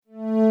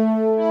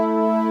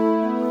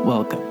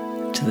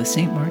Welcome to the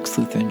St. Mark's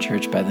Lutheran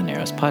Church by the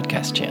Narrows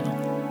podcast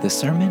channel. The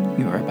sermon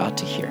you are about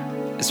to hear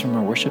is from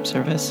our worship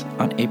service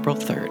on April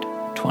 3rd,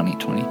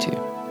 2022.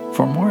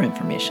 For more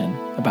information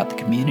about the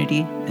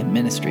community and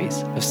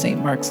ministries of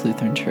St. Mark's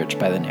Lutheran Church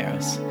by the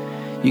Narrows,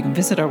 you can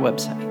visit our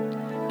website,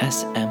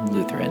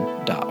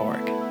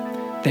 smlutheran.org.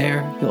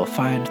 There, you'll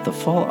find the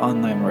full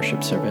online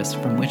worship service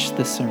from which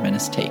this sermon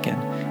is taken,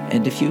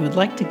 and if you would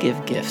like to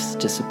give gifts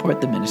to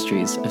support the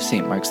ministries of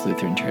St. Mark's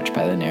Lutheran Church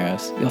by the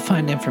Narrows, you'll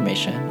find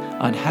information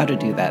on how to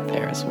do that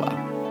there as well.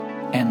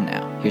 And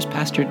now, here's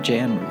Pastor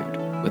Jan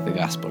Rood with the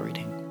Gospel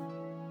reading.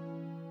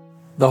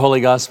 The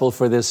Holy Gospel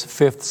for this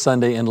fifth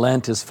Sunday in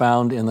Lent is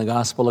found in the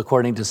Gospel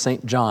according to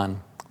St.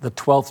 John, the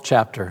 12th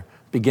chapter,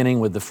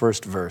 beginning with the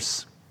first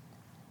verse.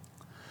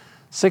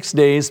 6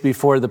 days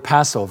before the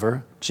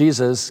Passover,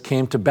 Jesus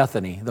came to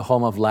Bethany, the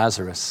home of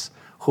Lazarus,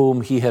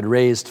 whom he had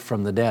raised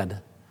from the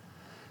dead.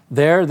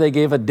 There they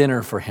gave a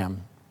dinner for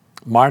him.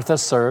 Martha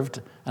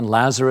served, and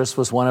Lazarus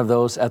was one of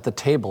those at the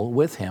table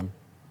with him.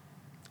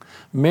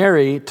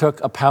 Mary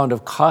took a pound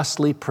of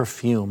costly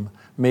perfume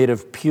made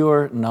of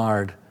pure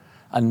nard,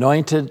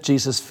 anointed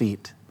Jesus'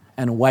 feet,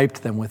 and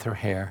wiped them with her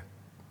hair.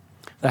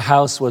 The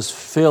house was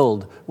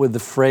filled with the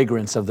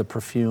fragrance of the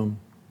perfume.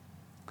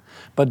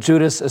 But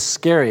Judas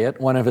Iscariot,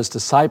 one of his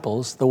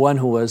disciples, the one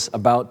who was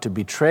about to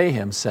betray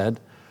him, said,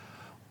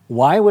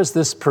 "Why was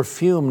this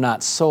perfume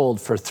not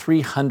sold for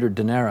 300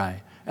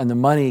 denarii and the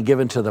money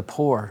given to the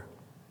poor?"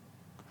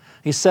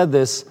 He said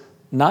this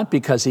not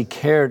because he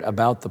cared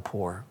about the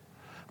poor,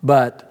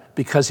 but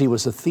because he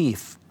was a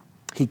thief.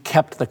 He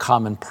kept the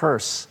common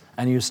purse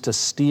and used to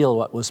steal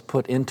what was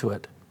put into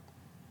it.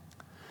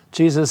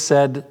 Jesus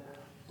said,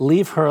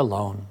 "Leave her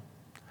alone.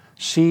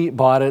 She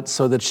bought it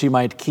so that she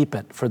might keep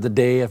it for the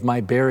day of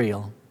my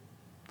burial.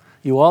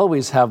 You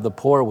always have the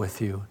poor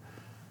with you,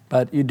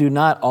 but you do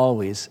not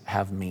always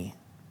have me."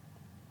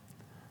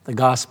 The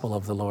Gospel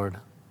of the Lord.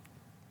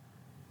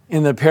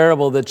 In the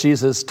parable that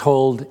Jesus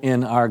told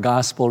in our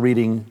Gospel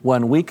reading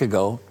 1 week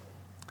ago,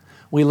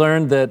 we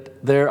learned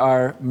that there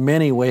are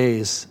many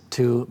ways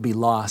to be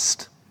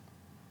lost.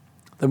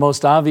 The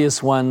most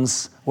obvious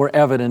ones were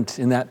evident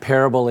in that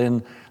parable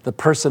in the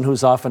person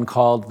who's often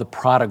called the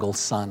prodigal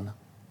son.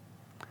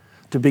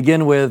 To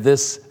begin with,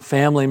 this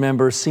family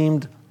member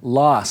seemed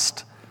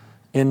lost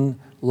in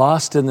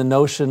the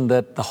notion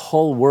that the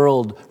whole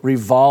world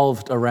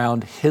revolved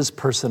around his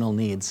personal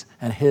needs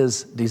and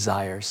his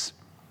desires.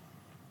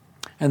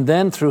 And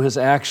then through his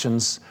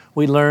actions,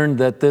 we learned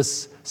that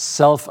this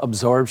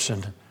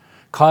self-absorption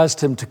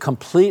caused him to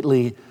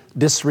completely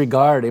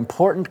disregard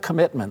important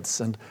commitments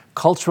and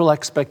cultural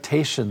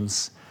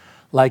expectations,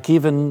 like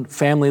even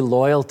family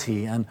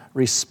loyalty and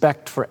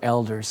respect for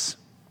elders.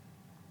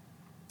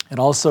 It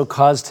also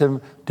caused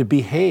him to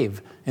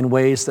behave in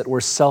ways that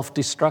were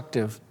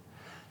self-destructive,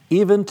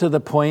 even to the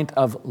point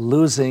of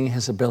losing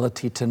his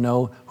ability to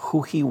know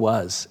who he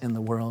was in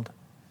the world.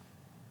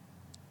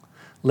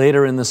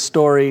 Later in the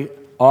story,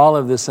 all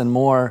of this and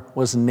more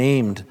was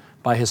named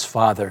by his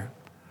father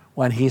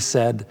when he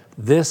said,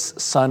 "This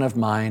son of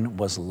mine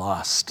was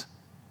lost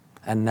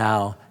and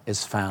now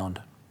is found."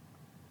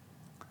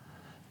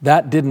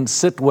 That didn't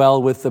sit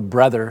well with the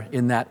brother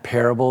in that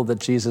parable that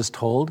Jesus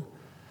told.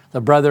 The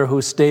brother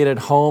who stayed at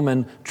home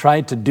and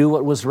tried to do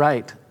what was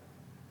right.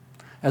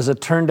 As it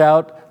turned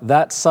out,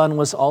 that son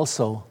was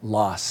also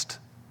lost.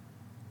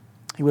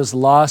 He was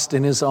lost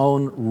in his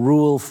own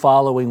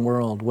rule-following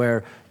world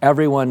where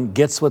everyone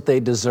gets what they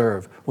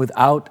deserve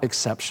without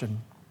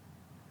exception.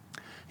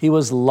 He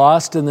was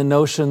lost in the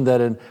notion that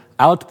an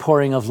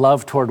outpouring of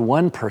love toward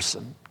one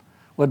person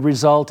would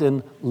result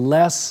in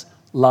less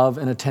love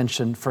and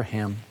attention for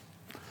him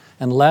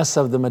and less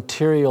of the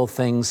material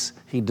things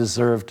he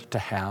deserved to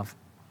have.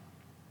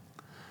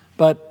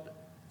 But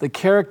the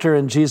character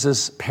in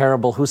Jesus'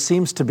 parable who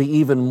seems to be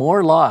even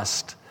more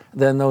lost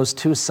than those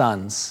two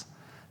sons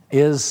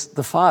is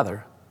the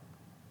father.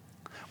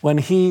 When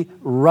he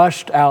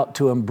rushed out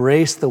to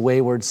embrace the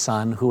wayward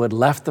son who had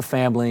left the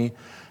family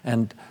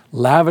and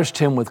lavished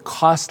him with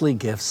costly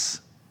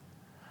gifts,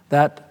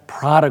 that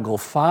prodigal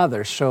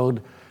father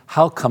showed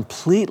how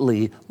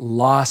completely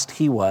lost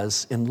he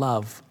was in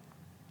love.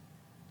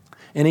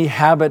 Any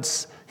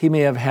habits he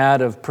may have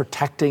had of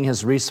protecting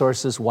his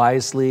resources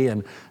wisely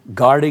and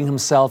guarding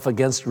himself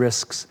against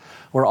risks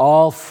were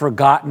all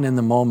forgotten in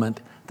the moment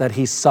that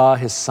he saw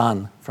his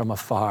son from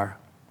afar.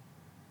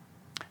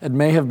 It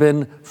may have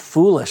been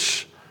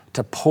foolish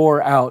to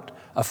pour out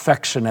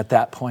affection at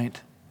that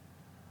point,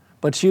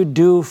 but you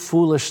do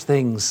foolish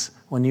things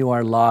when you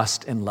are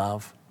lost in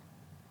love.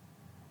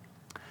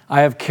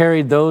 I have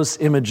carried those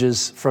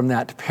images from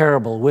that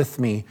parable with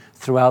me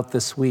throughout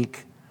this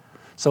week.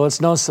 So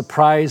it's no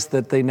surprise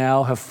that they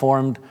now have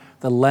formed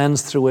the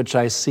lens through which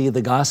I see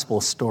the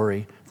gospel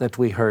story that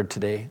we heard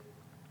today.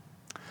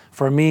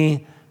 For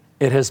me,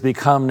 it has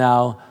become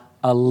now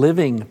a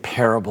living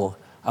parable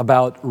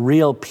about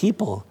real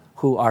people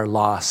who are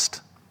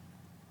lost.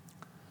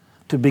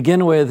 To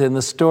begin with, in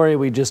the story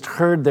we just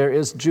heard, there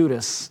is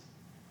Judas,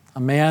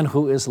 a man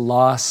who is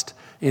lost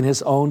in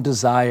his own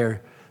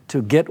desire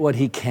to get what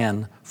he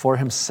can for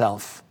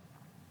himself.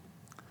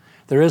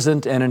 There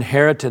isn't an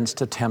inheritance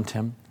to tempt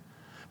him,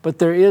 but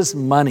there is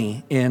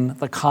money in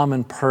the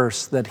common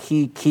purse that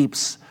he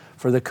keeps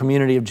for the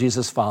community of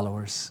Jesus'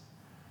 followers.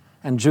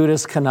 And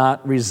Judas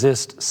cannot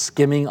resist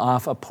skimming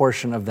off a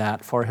portion of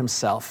that for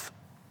himself.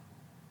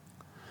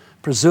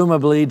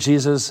 Presumably,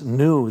 Jesus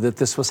knew that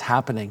this was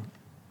happening,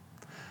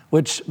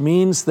 which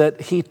means that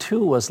he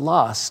too was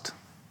lost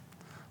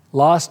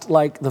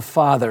like the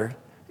father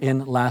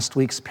in last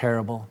week's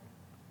parable.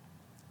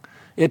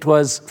 It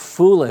was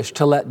foolish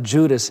to let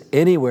Judas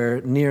anywhere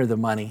near the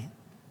money,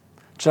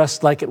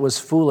 just like it was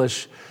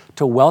foolish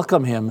to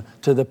welcome him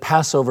to the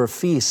Passover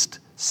feast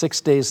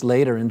 6 days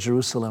later in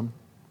Jerusalem.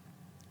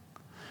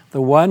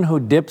 The one who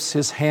dips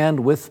his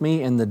hand with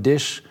me in the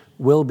dish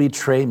will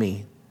betray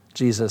me,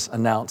 Jesus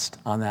announced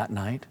on that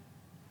night.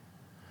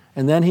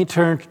 And then he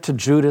turned to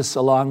Judas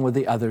along with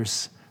the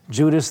others,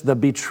 Judas the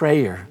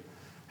betrayer,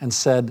 and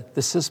said,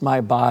 "This is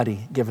my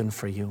body given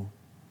for you.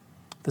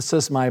 This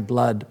is my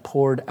blood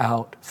poured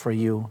out for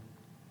you."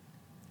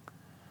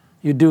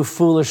 You do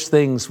foolish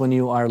things when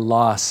you are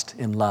lost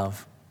in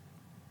love.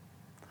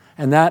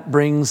 And that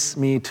brings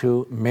me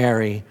to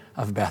Mary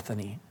of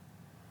Bethany.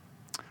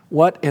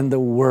 What in the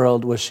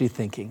world was she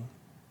thinking?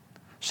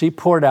 She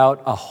poured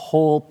out a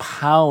whole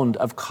pound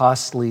of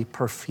costly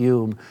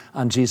perfume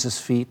on Jesus'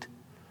 feet.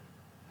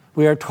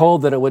 We are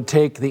told that it would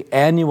take the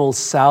annual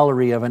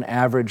salary of an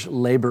average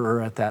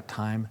laborer at that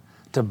time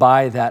to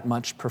buy that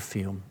much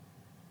perfume.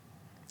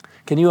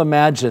 Can you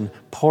imagine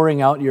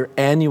pouring out your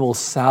annual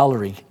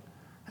salary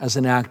as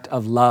an act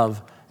of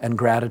love and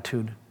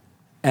gratitude?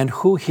 And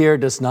who here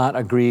does not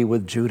agree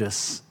with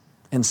Judas,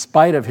 in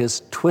spite of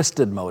his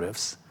twisted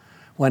motives,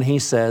 when he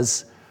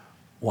says,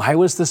 "Why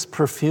was this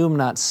perfume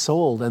not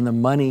sold and the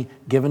money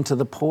given to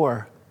the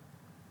poor?"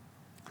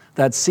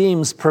 That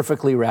seems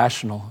perfectly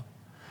rational,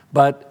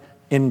 but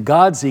in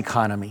God's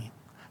economy,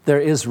 there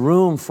is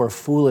room for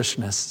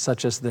foolishness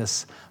such as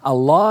this,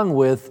 along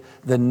with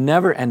the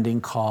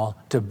never-ending call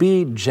to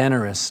be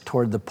generous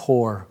toward the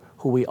poor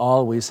who we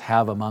always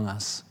have among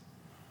us.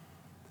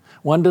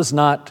 One does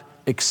not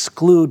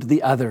exclude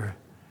the other.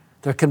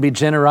 There can be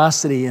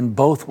generosity in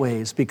both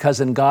ways because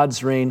in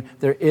God's reign,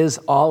 there is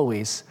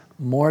always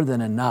more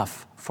than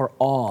enough for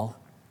all.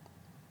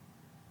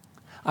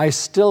 I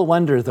still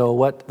wonder, though,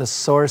 what the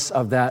source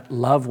of that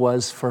love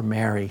was for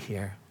Mary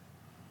here.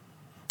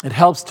 It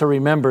helps to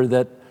remember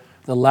that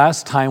the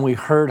last time we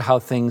heard how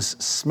things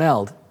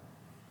smelled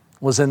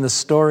was in the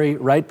story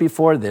right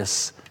before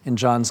this in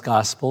John's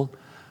Gospel,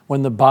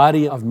 when the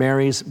body of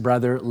Mary's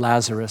brother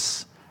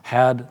Lazarus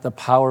had the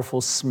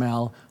powerful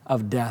smell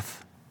of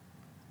death.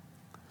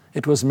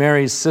 It was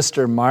Mary's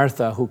sister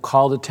Martha who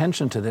called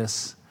attention to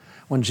this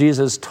when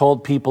Jesus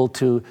told people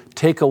to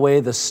take away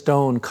the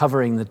stone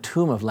covering the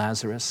tomb of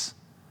Lazarus.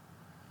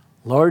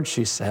 "Lord,"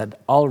 she said,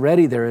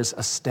 "already there is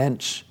a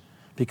stench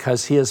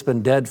because he has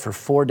been dead for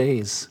 4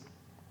 days."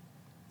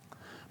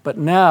 But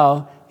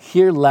now,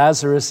 here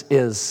Lazarus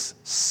is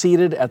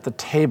seated at the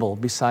table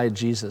beside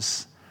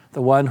Jesus,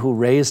 the one who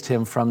raised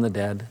him from the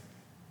dead.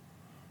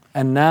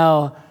 And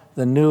now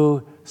the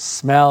new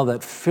smell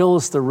that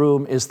fills the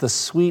room is the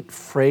sweet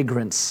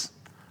fragrance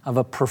of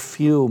a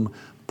perfume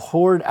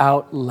poured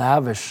out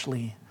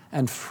lavishly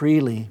and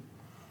freely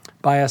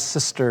by a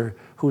sister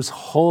whose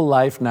whole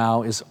life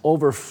now is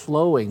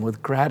overflowing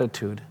with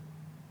gratitude.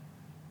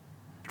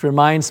 It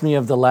reminds me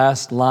of the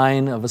last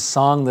line of a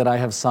song that I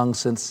have sung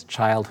since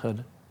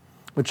childhood,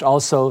 which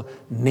also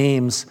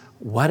names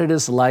what it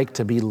is like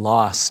to be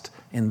lost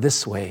in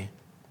this way.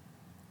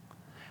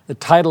 The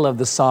title of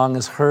the song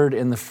is heard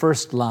in the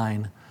first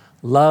line,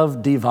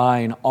 "Love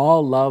divine,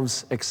 all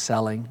loves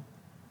excelling."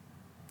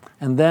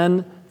 And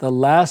then the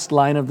last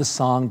line of the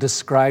song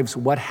describes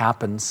what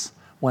happens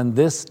when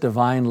this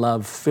divine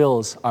love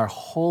fills our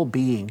whole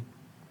being.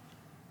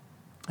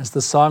 As the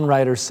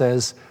songwriter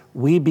says,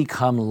 we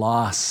become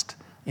lost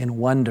in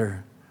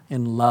wonder,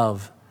 in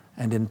love,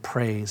 and in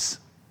praise.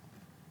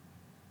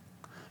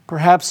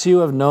 Perhaps you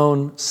have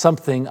known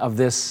something of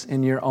this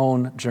in your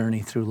own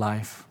journey through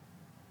life.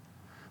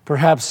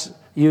 Perhaps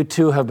you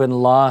too have been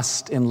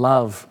lost in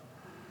love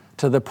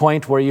to the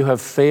point where you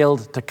have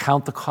failed to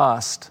count the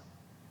cost.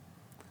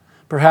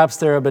 Perhaps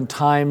there have been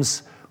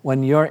times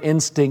when your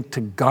instinct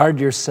to guard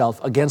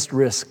yourself against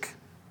risk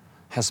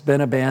has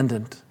been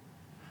abandoned.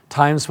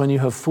 Times when you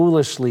have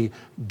foolishly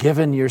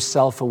given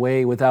yourself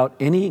away without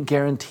any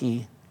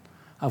guarantee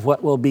of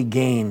what will be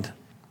gained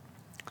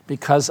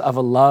because of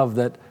a love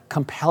that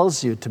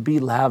compels you to be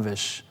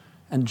lavish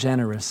and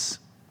generous.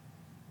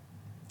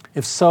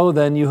 If so,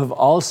 then you have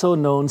also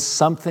known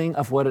something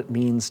of what it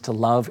means to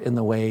love in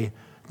the way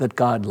that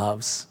God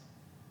loves.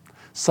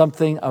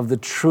 Something of the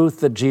truth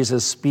that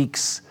Jesus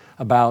speaks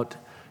about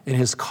in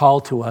his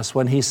call to us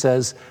when he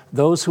says,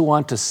 "Those who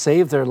want to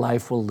save their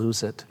life will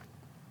lose it,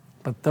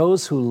 but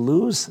those who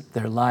lose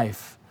their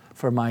life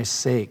for my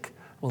sake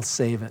will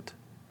save it."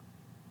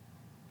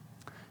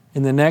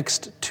 In the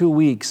next 2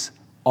 weeks,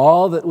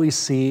 all that we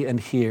see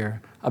and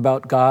hear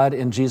about God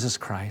in Jesus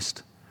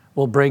Christ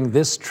will bring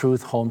this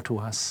truth home to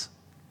us.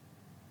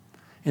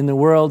 In the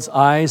world's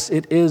eyes,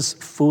 it is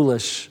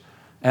foolish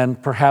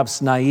and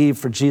perhaps naive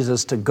for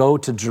Jesus to go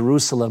to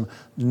Jerusalem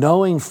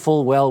knowing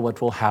full well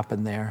what will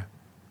happen there.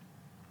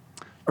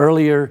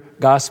 Earlier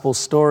gospel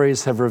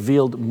stories have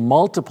revealed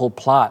multiple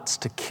plots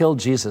to kill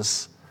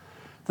Jesus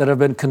that have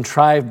been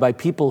contrived by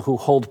people who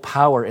hold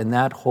power in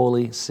that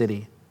holy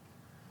city.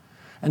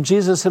 And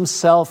Jesus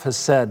himself has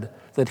said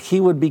that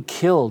he would be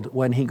killed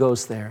when he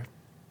goes there.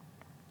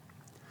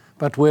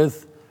 But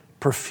with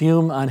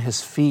perfume on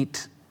his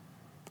feet,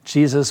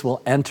 Jesus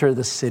will enter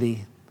the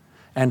city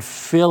and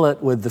fill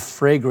it with the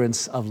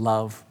fragrance of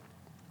love.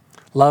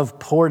 Love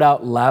poured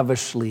out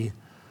lavishly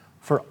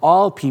for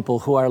all people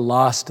who are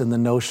lost in the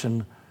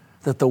notion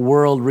that the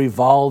world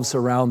revolves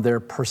around their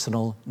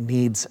personal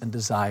needs and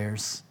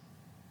desires.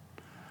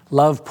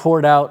 Love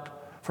poured out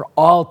for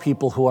all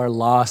people who are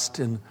lost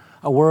in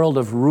a world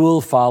of rule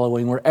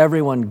following where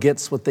everyone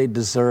gets what they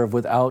deserve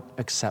without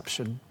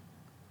exception.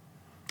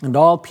 And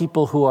all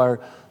people who are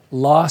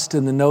lost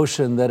in the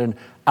notion that an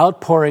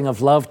outpouring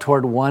of love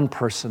toward one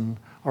person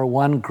or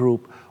one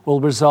group will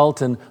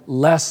result in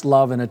less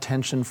love and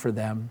attention for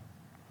them,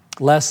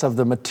 less of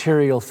the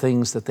material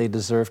things that they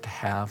deserve to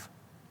have.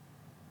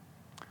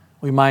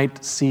 We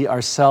might see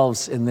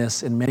ourselves in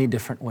this in many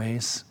different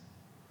ways.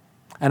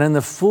 And in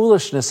the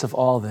foolishness of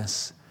all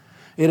this,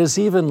 it is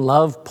even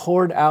love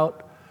poured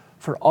out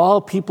for all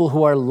people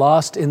who are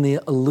lost in the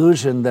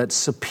illusion that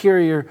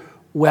superior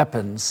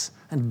weapons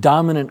and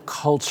dominant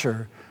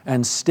culture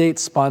and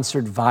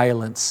state-sponsored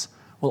violence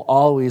will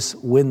always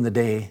win the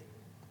day.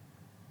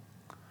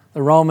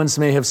 The Romans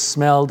may have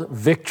smelled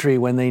victory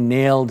when they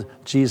nailed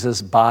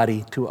Jesus'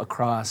 body to a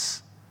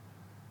cross,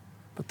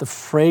 but the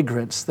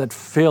fragrance that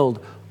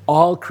filled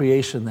all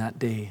creation that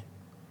day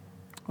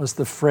was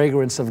the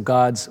fragrance of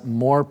God's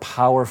more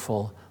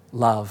powerful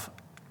love.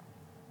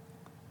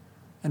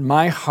 In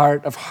my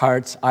heart of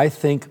hearts, I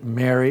think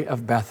Mary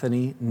of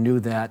Bethany knew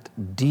that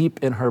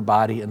deep in her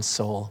body and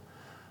soul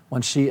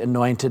when she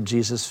anointed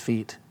Jesus'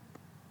 feet.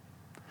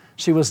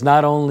 She was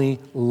not only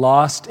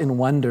lost in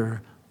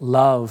wonder,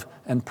 love,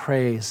 and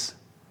praise,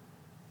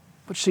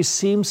 but she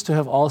seems to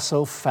have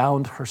also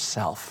found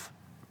herself.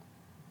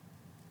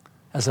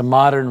 As a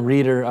modern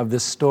reader of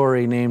this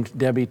story named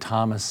Debbie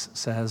Thomas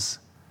says,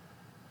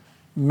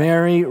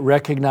 Mary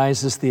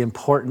recognizes the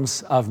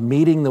importance of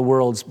meeting the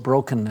world's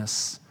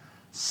brokenness,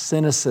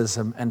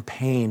 cynicism, and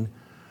pain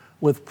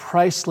with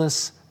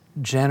priceless,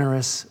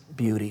 generous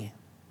beauty.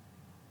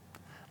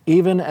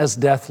 Even as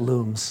death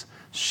looms,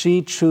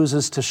 she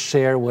chooses to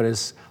share what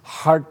is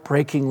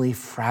heartbreakingly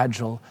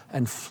fragile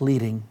and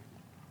fleeting,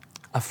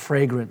 a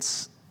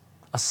fragrance,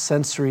 a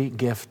sensory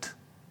gift.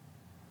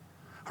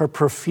 Her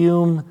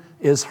perfume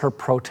is her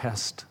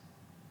protest.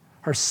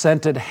 Her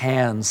scented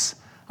hands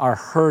are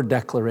her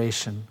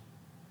declaration.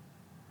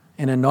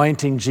 In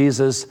anointing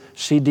Jesus,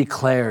 she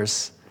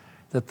declares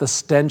that the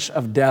stench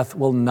of death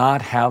will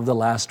not have the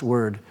last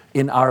word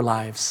in our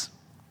lives.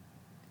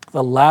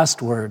 The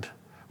last word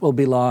will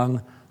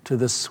belong to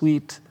the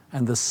sweet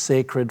and the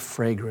sacred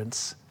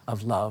fragrance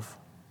of love.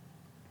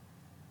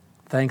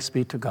 Thanks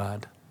be to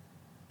God.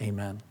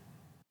 Amen.